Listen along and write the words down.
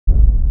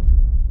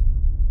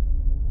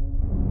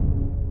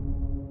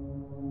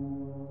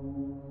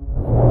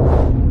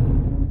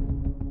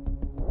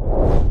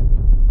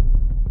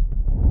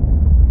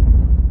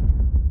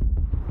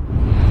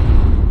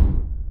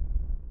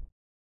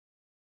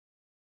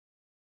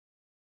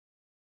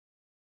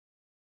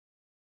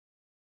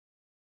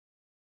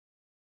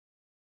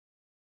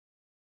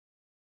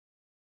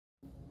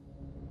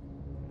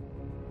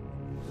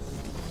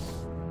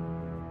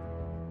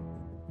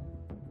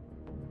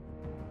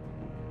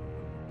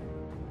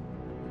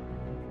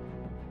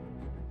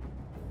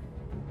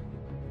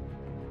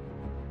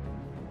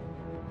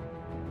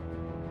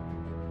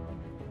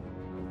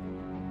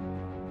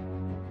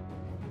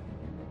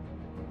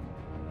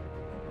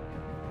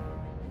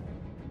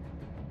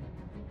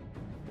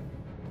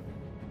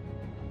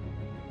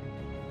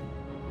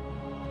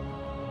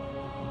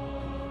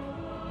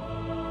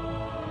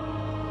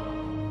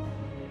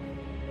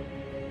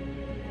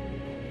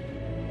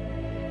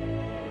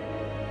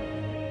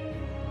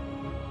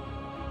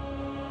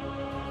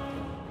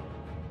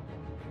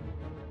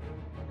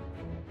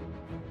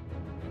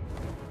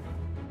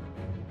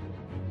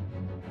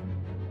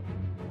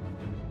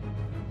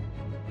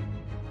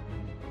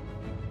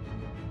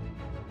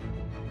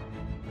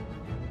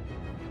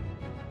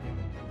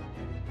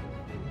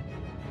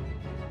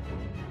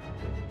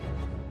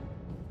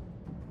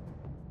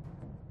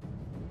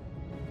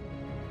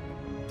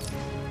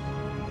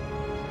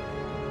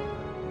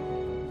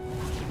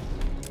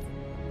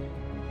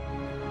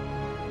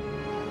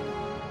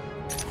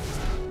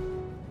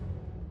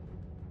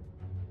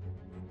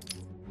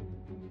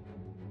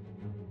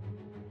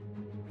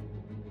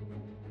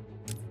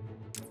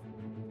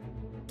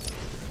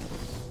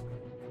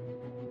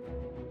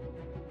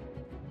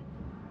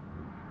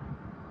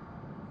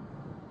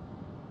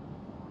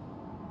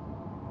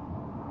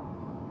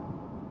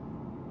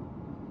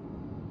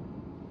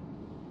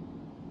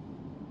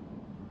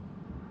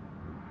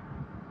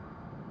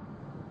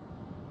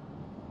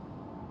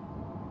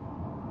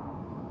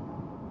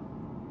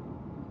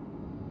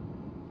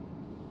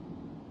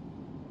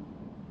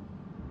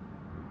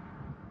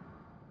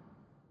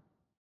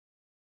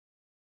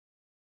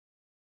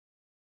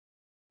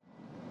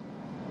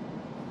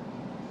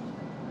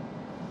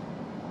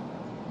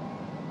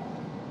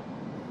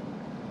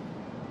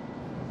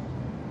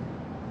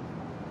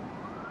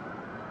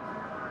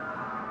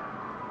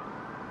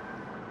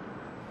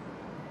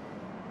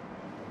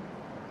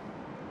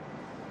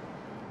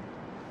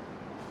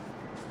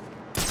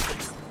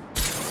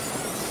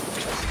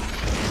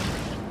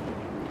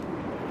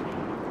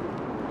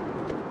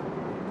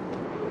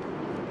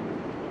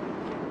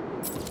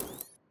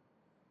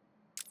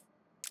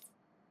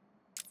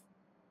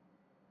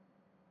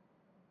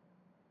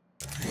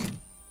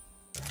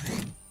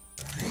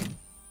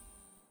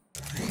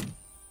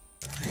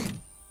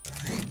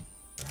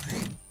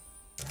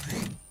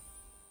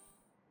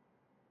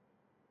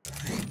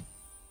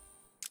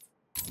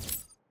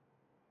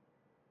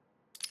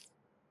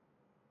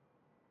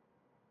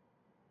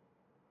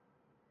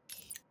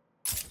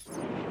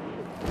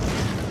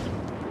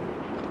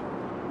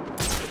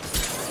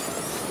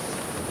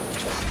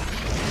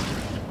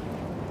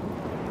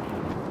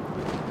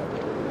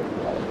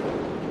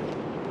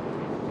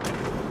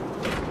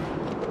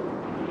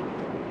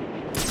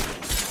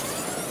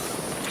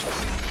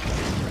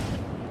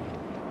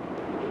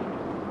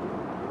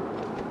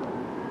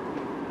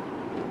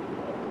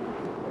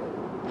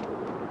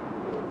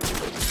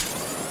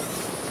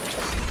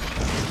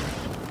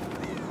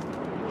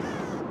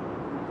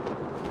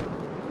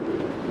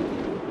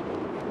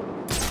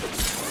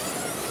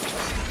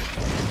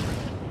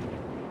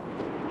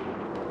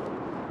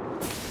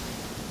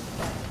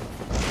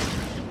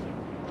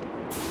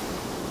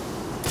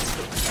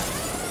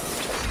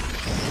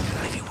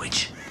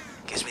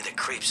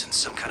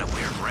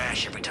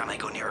every time I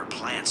go near her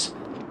plants.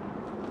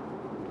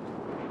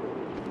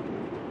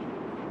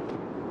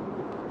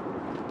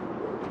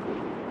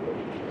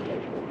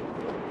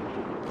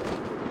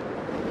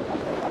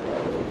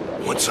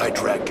 Once I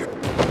dragged her...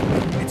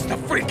 It's the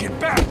freaking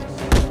bat!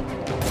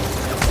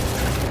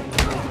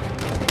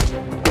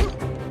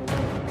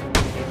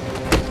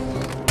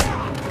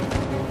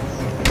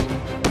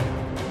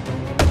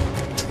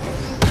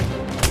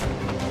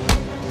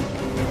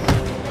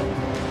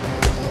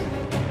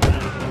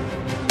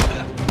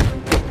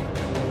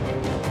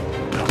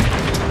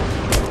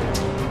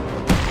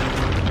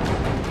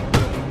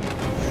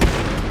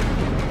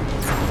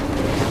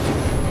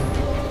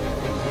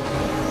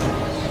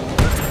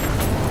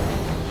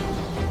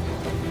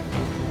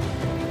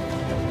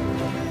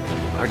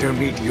 I don't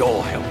need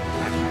your help.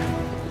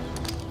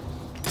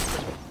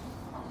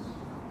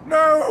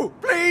 No!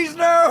 Please,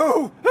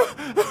 no!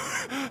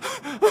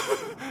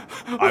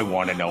 I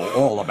want to know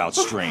all about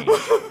Strange,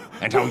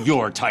 and how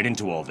you're tied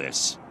into all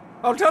this.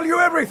 I'll tell you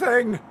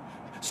everything!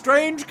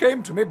 Strange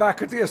came to me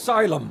back at the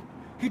asylum.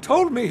 He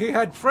told me he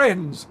had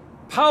friends.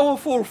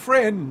 Powerful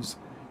friends.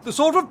 The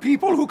sort of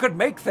people who could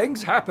make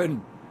things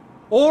happen.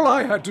 All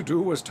I had to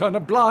do was turn a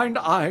blind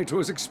eye to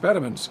his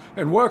experiments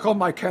and work on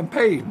my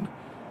campaign.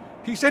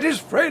 He said his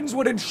friends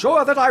would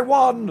ensure that I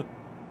won.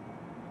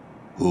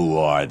 Who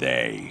are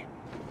they?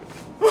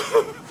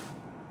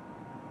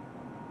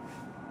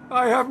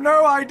 I have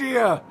no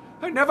idea.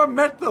 I never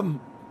met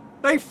them.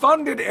 They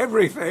funded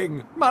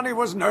everything. Money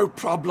was no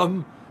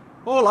problem.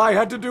 All I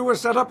had to do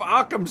was set up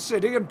Arkham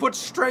City and put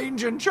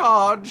Strange in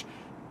charge.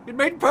 It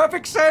made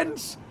perfect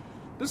sense.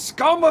 The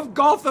scum of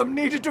Gotham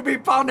needed to be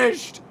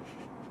punished.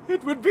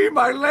 It would be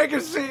my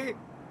legacy.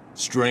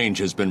 Strange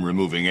has been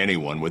removing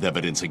anyone with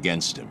evidence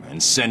against him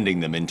and sending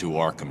them into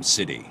Arkham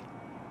City.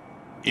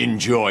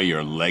 Enjoy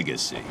your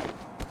legacy.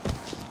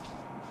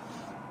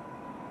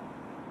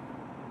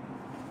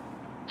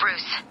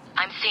 Bruce,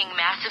 I'm seeing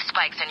massive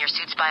spikes on your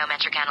suit's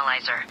biometric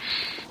analyzer.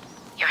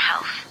 Your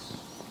health.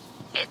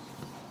 It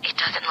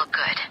doesn't look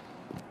good.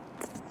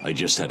 I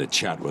just had a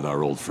chat with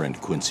our old friend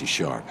Quincy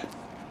Sharp.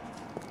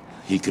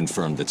 He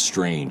confirmed that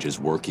Strange is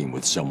working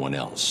with someone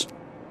else.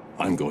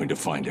 I'm going to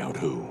find out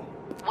who.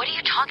 What are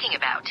you talking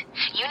about?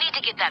 You need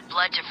to get that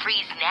blood to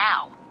freeze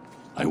now.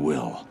 I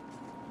will.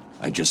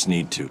 I just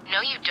need to.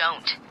 No, you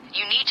don't.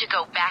 You need to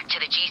go back to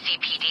the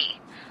GCPD.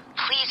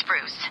 Please,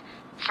 Bruce.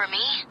 For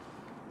me?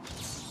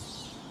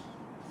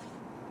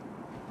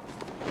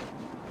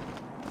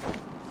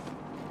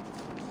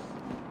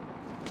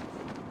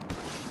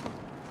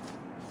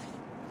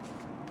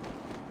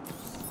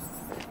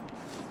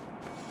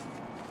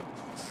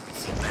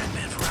 Seen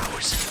Batman for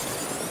hours.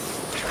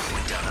 Turn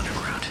went down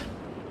underground.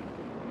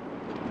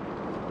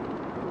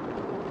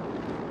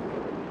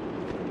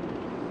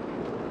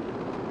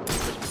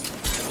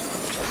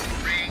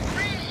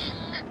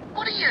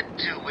 What are you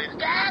doing,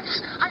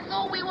 Babs? I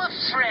thought we were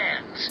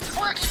friends,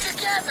 working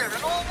together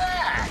and all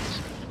that.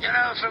 You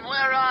know, from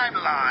where I'm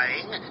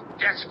lying,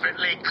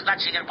 desperately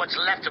clutching at what's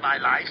left of my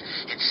life,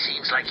 it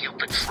seems like you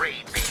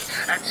betrayed me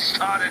and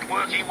started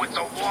working with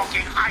the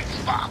walking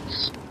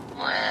icebox.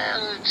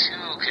 Well,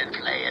 two can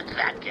play at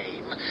that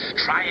game.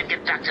 Try and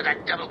get back to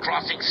that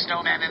double-crossing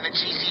snowman in the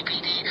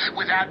GCPD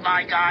without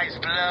my guys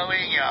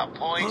blowing your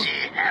pointy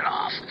head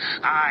off.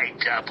 I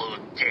double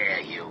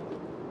dare you.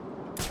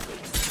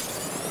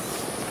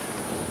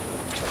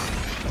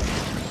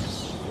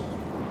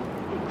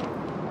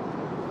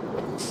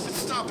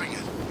 Stopping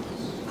it.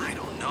 I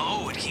don't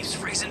know. It keeps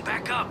freezing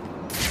back up.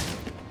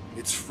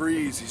 It's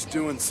Freeze. He's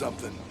doing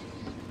something.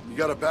 You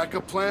got a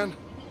backup plan?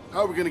 How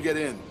are we gonna get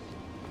in?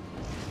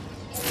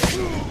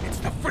 It's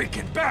the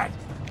freaking bat!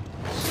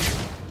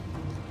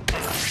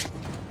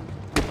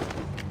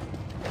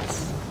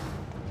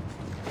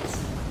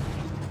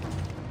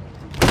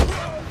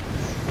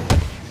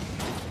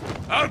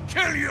 I'll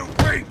kill you,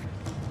 freak!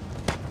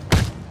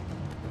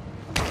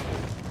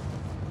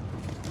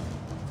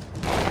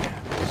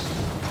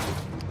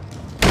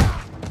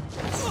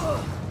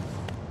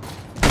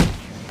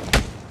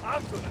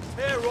 I'm gonna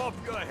tear off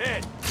your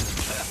head!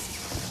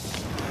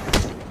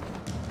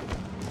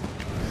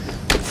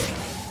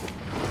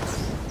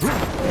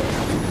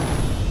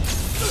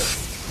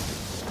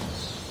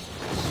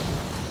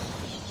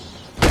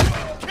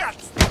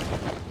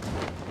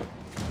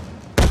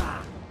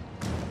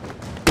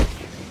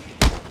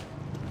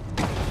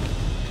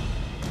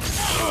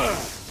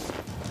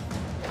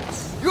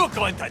 You're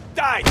going to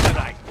die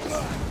tonight!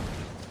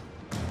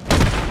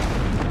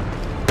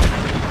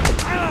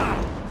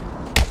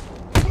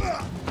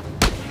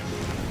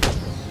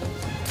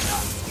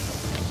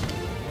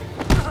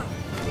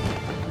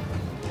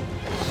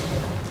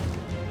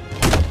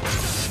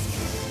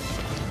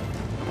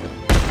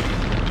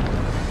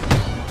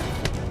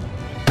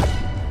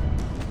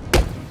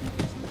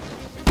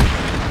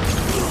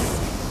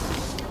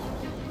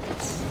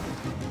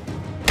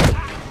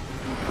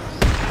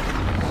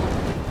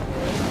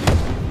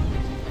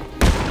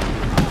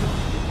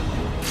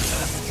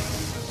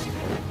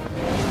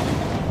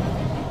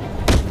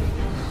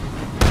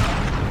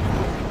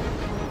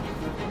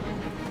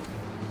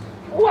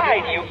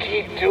 Why do you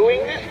keep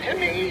doing this to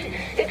me?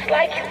 It's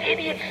like you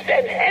idiots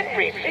spend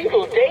every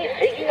single day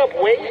thinking up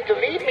ways to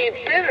leave me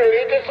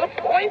bitterly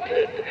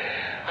disappointed.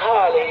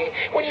 Harley,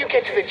 when you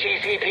get to the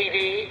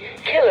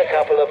GCPD, kill a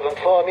couple of them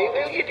for me,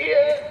 will you,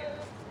 dear?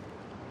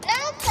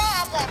 No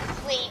problem,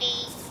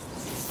 sweetie.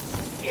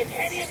 If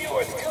any of you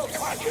are still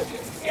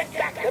conscious, get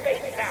back to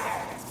base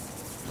now.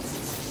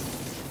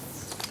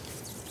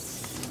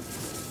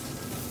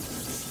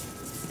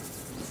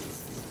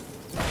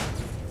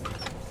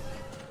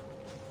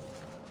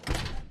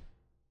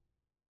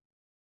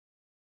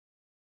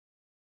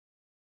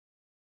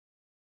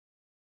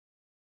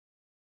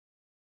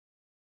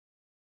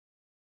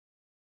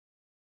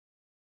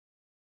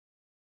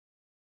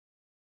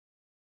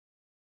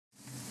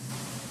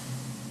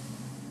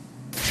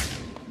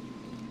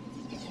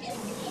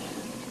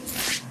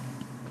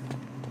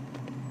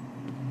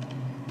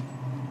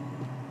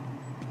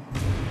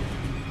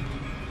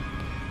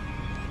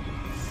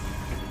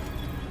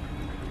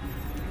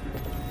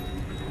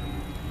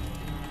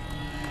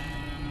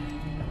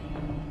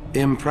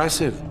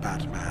 Impressive,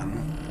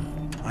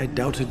 Batman. I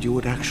doubted you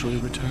would actually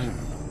return.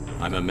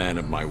 I'm a man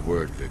of my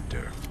word,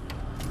 Victor.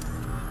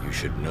 You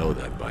should know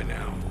that by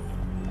now.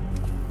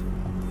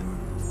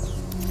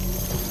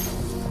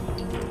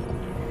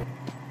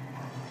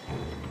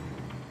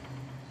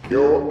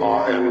 You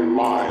are in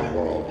my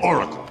world.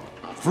 Oracle!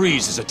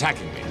 Freeze is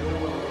attacking me.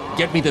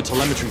 Get me the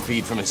telemetry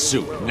feed from his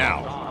suit,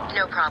 now.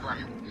 No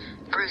problem.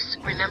 Bruce,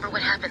 remember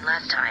what happened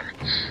last time.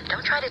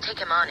 Don't try to take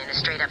him on in a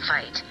straight-up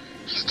fight.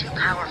 He's too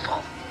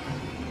powerful.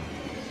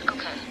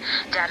 Okay,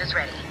 data's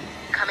ready.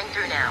 Coming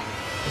through now.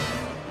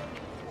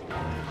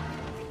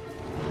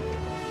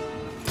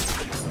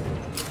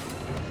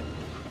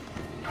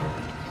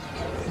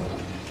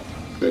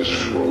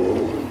 This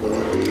room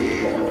will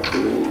be your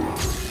tomb.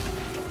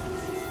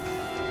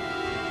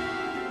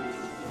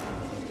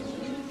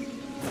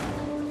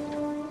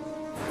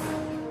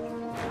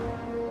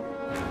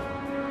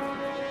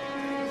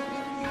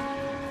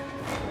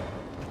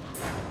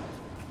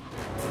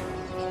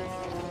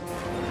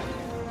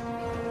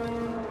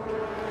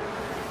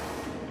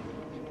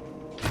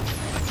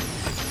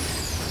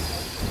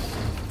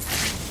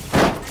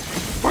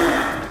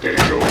 Did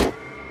you?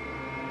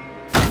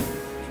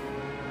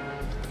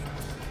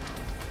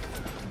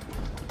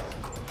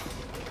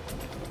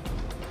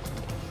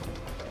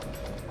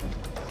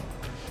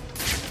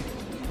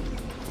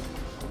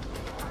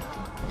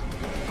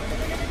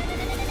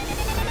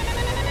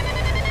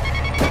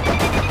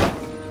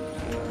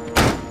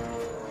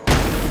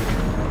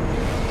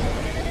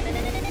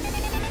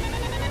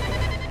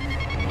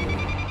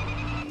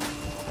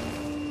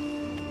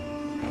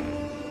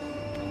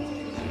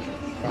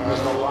 That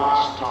is the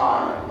last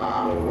time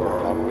that will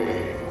work on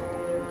me.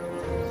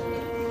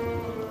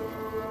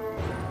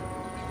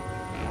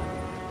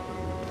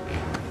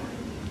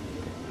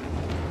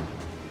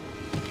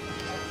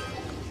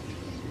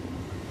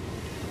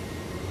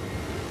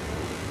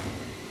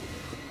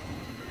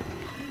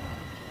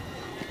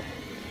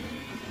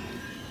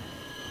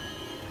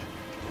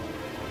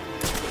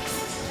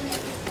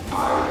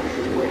 I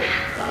wish,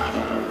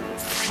 Batman.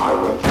 I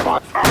will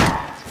fight.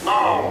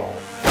 No!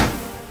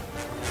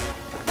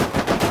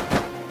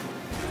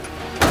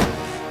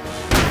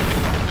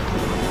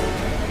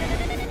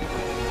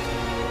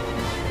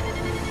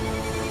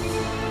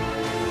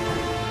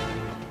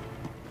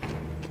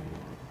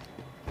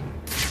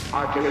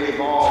 I can leave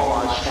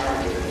all my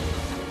standards,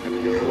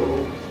 and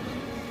you?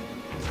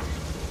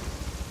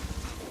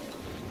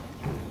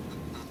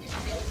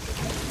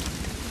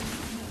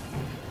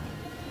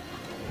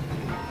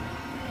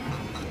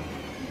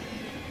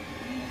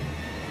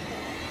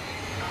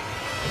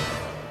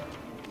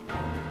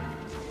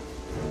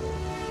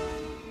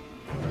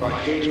 The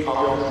heat of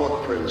your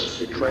footprints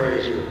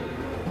betrays you.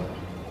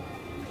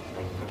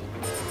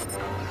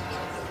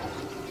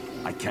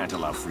 I can't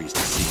allow Freeze to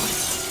see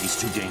me. He's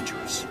too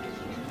dangerous.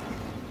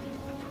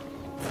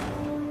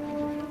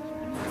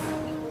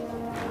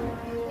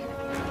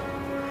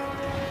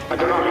 I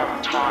do not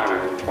have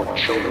time for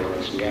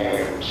children's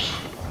games.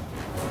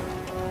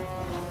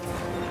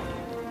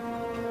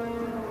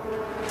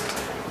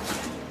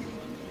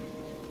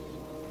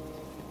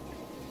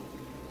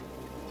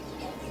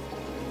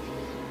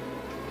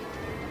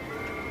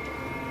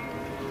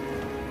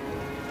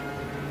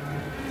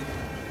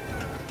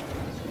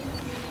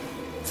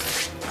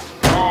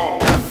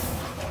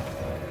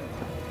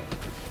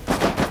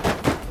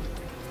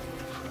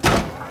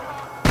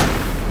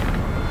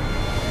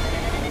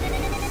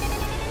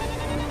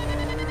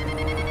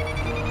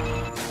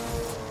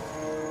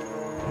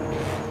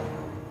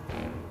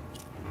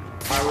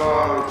 I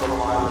learned from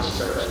my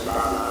mistakes,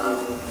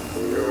 Batman.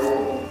 You?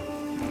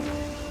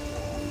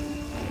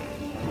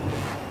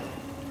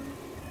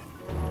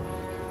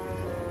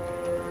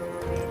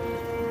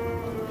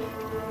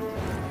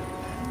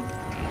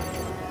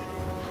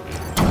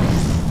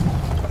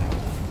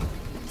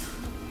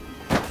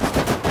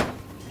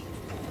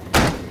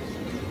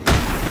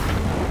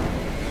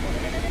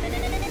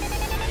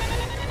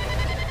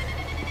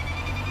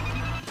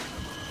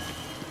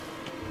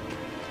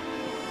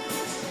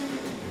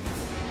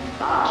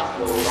 That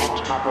will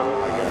not happen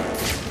again.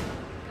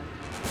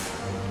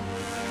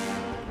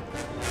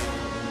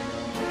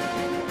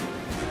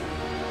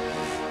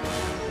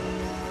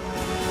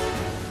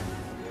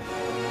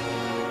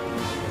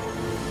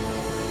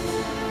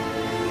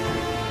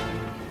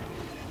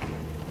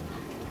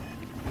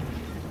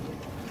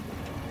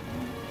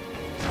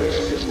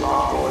 This is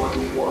not going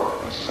to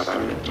work a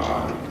second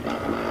time,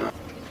 Batman.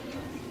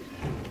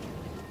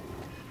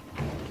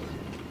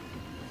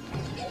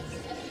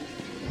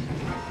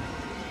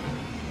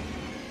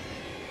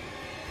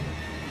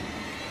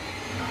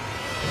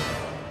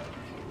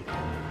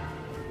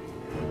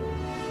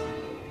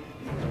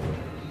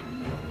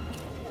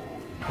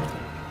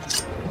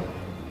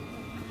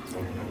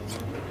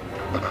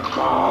 The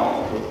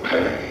Crown will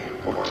pay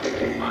for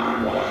taking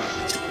my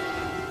wife.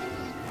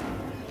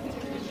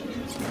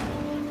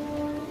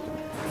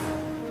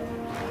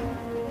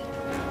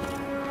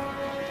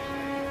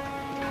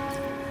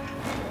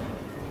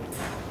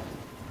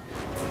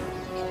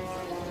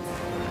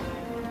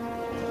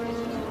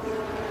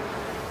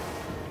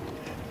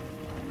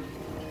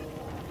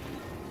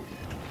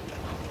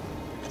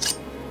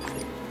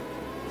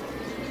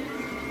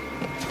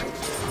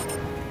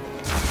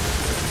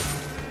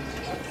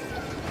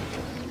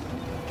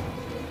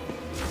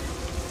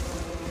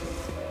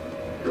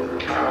 You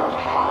cannot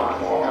hide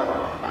forever,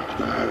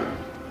 Batman.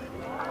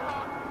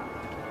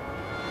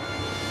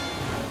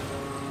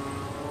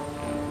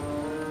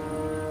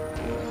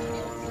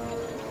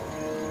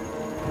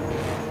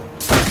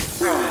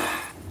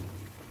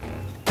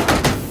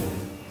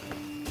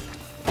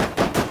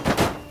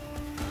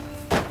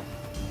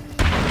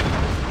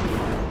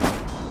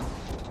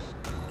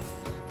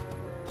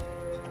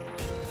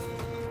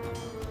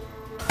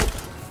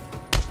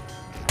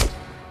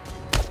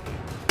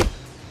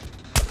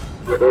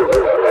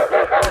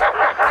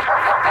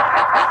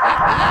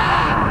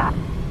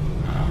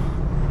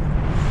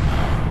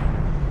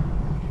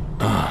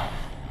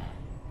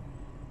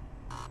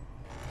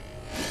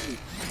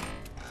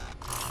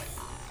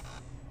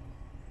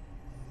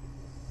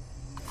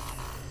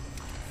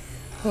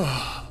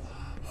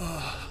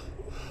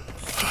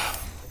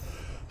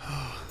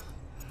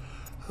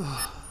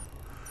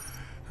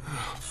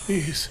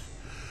 Please,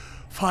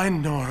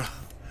 find Nora.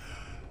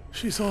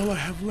 She's all I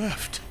have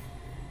left.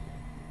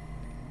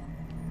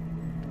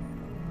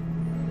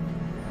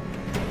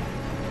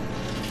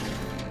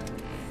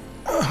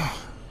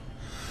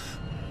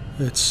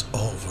 It's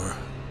over.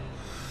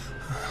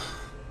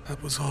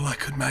 That was all I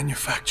could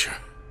manufacture.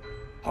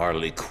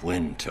 Harley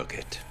Quinn took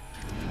it.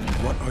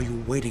 What are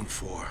you waiting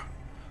for?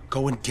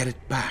 Go and get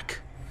it back.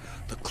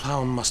 The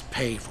clown must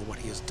pay for what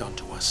he has done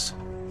to us.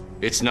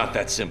 It's not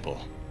that simple.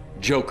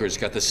 Joker's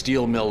got the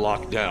steel mill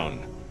locked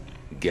down.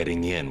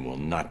 Getting in will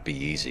not be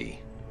easy.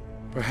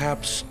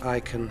 Perhaps I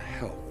can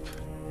help.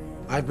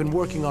 I've been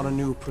working on a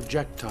new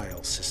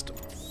projectile system.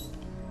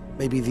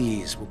 Maybe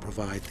these will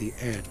provide the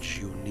edge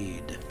you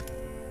need.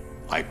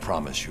 I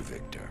promise you,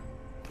 Victor,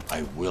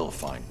 I will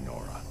find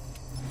Nora.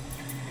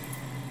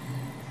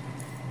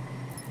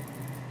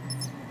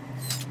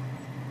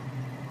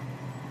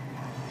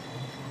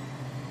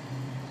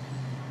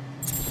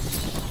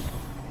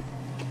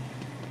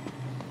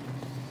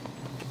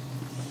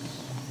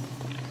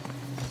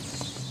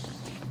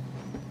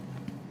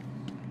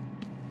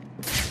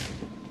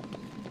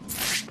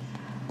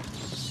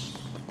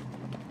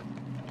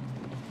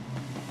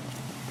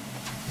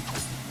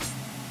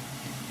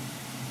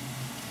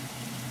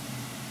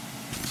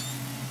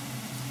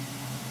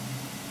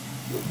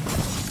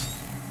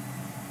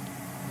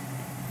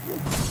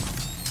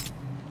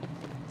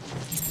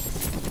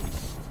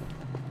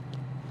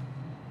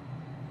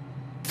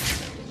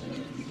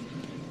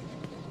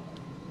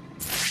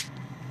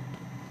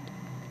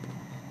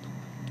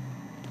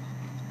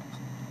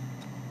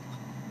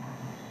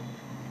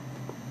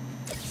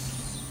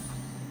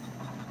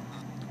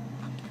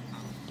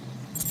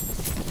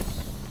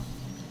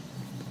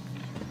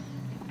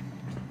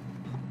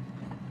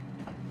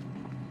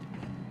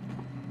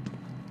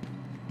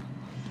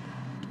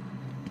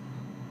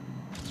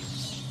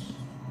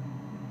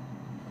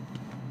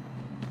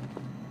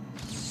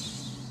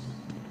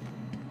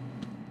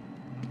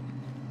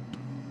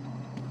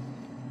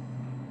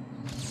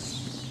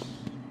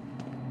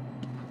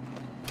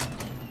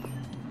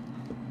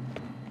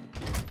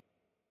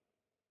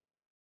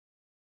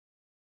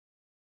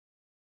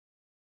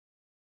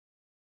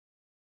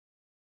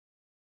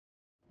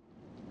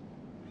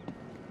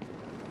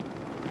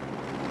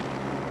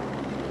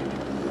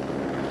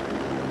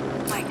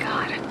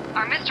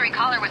 Our mystery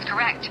caller was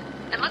correct.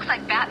 It looks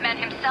like Batman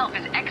himself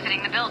is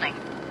exiting the building.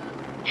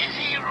 Is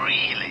he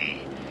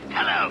really?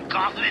 Hello,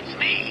 Gotham, it's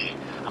me.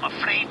 I'm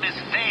afraid Miss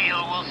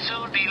Vale will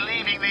soon be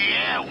leaving the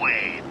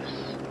airwaves.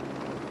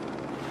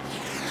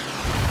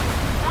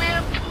 We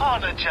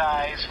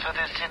apologize for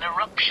this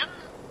interruption.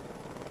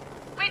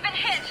 We've been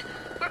hit.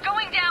 We're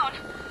going down.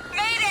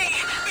 Mayday!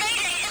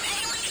 Mayday!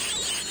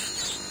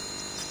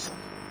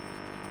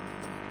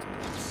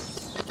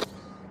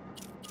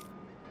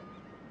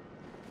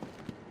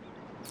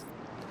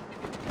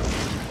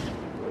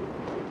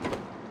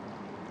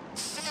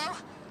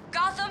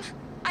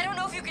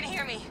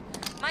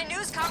 My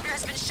news copter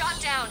has been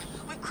shot down.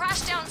 We've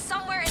crashed down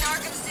somewhere in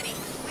Arkham City.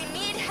 We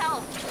need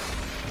help.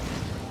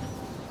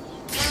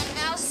 We're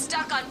now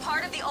stuck on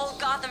part of the old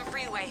Gotham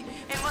freeway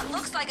in what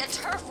looks like a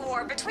turf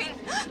war between...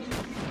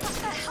 What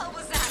the hell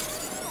was that?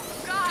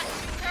 Oh, God,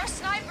 there are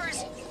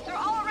snipers. They're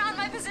all around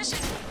my position.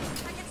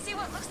 I can see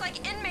what looks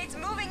like inmates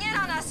moving in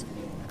on us.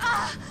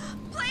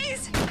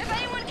 Please, if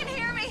anyone can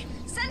hear me,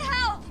 send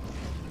help.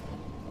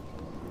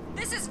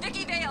 This is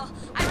Vicky Vale.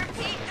 I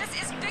repeat,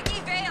 this is Vicky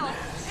Vale.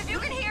 If you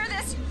can hear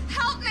this,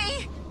 help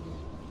me.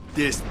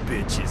 This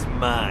bitch is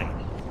mine.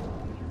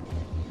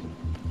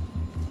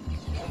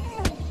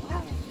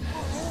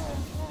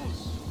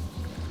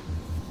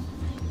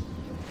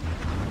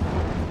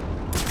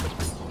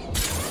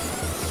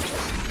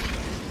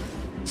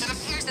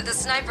 The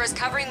snipers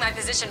covering my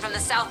position from the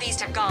southeast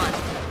have gone.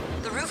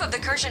 The roof of the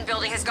Kirshen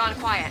building has gone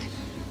quiet.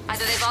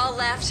 Either they've all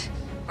left,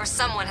 or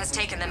someone has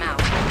taken them out.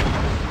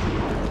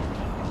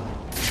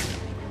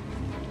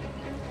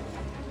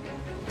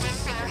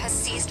 Fire has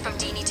ceased from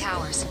Dini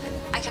Towers.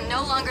 I can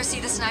no longer see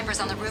the snipers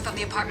on the roof of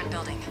the apartment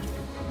building.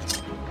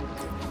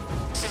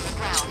 To the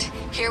ground,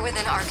 here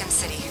within Arkham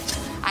City.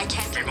 I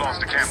can't We've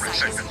lost a camera in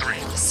Sector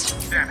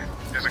 3. Damn it,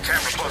 there's a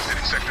camera busted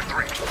in Sector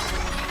 3.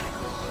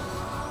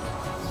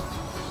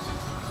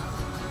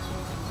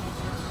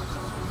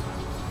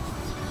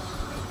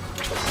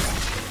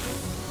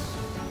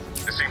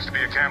 There seems to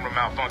be a camera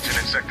malfunction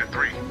in Sector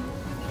 3.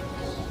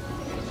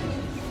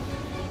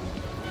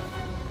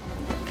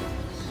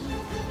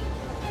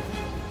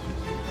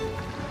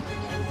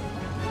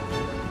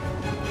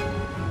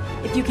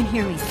 If you can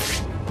hear me.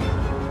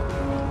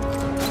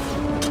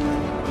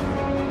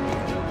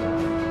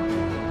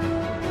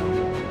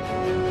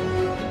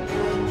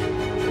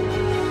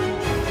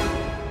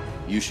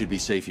 You should be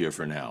safe here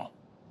for now.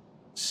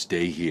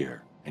 Stay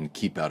here and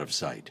keep out of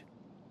sight.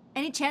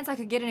 Any chance I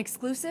could get an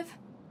exclusive?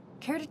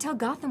 Care to tell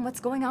Gotham what's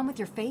going on with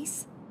your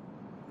face?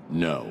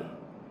 No.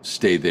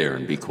 Stay there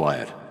and be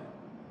quiet.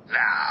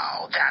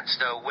 Now, that's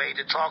no way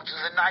to talk to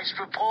the nice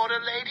reporter,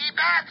 Lady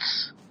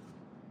Bats.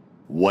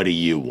 What do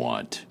you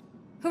want?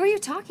 Who are you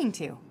talking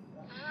to?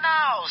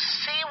 Now,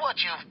 see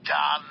what you've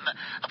done.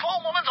 The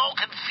poor woman's all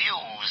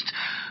confused.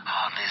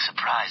 Hardly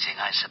surprising,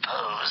 I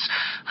suppose.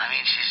 I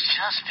mean, she's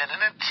just been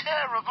in a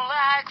terrible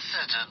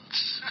accident.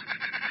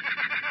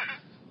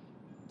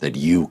 That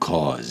you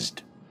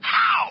caused.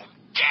 How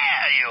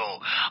dare you?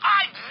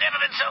 I've never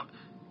been so...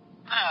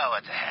 Oh,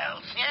 what the hell.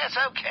 Yes,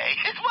 okay.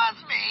 It was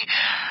me.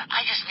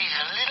 I just needed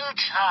a little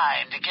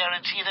time to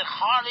guarantee that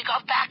Harley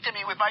got back to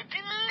me with my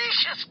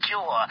delicious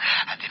cure.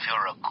 And if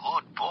you're a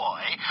good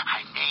boy,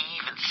 I may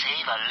even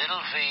save a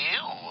little for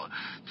you.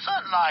 It's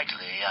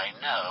unlikely, I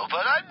know,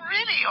 but I'm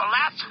really your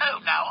last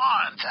hope now,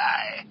 aren't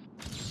I?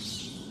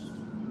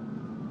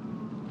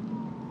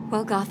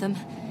 Well, Gotham,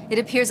 it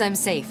appears I'm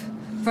safe.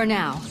 For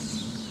now.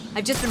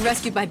 I've just been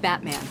rescued by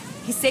Batman.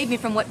 He saved me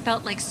from what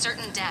felt like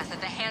certain death at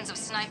the hands of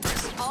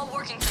snipers, all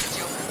working for the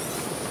Joker.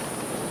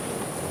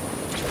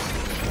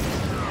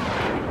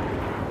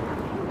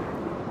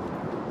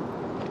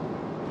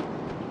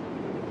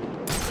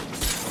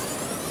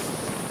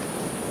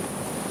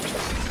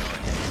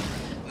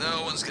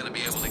 No one's gonna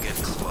be able to get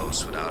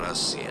close without us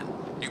seeing.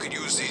 You could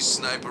use these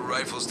sniper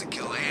rifles to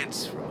kill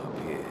ants from up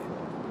here.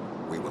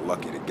 We were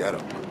lucky to get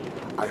them.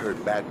 I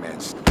heard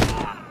Batman's...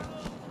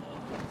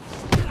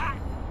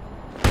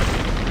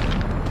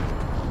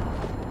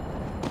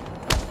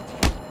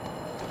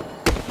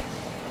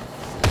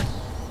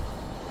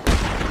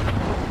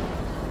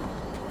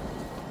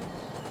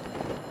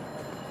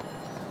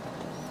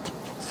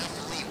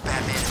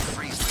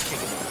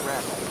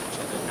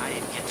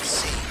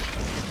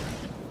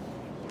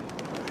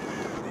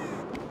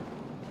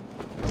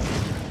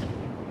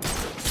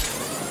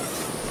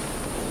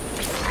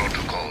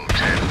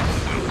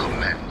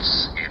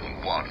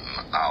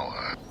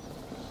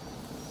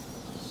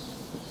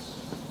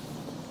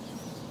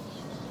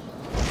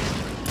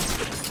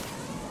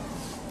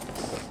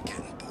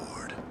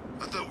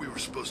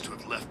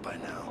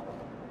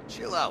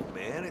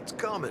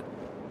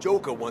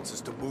 Joker wants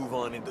us to move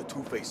on into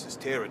Two-Face's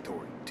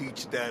territory.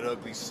 Teach that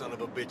ugly son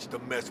of a bitch to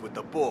mess with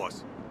the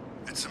boss.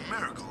 It's a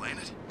miracle, ain't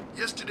it?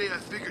 Yesterday I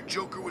figured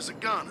Joker was a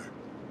goner.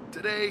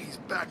 Today he's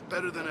back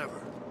better than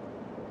ever.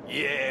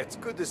 Yeah, it's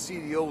good to see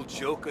the old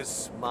Joker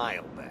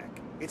smile back.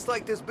 It's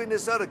like there's been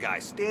this other guy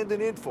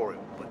standing in for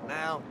him, but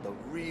now the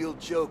real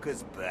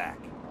Joker's back.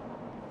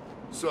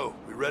 So,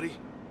 we ready?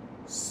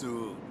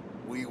 Soon.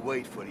 We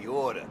wait for the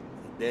order,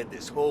 and then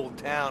this whole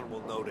town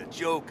will know the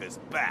Joker's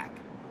back.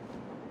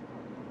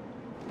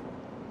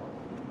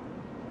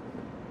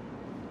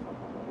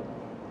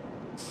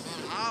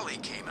 Harley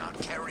came out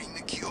carrying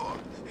the cure.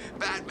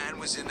 Batman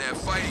was in there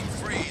fighting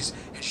Freeze,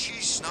 and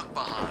she snuck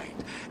behind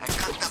and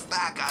got the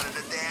back out of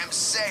the damn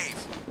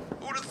safe.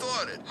 Who'd have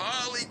thought it?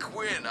 Harley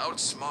Quinn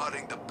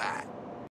outsmarting the Bat.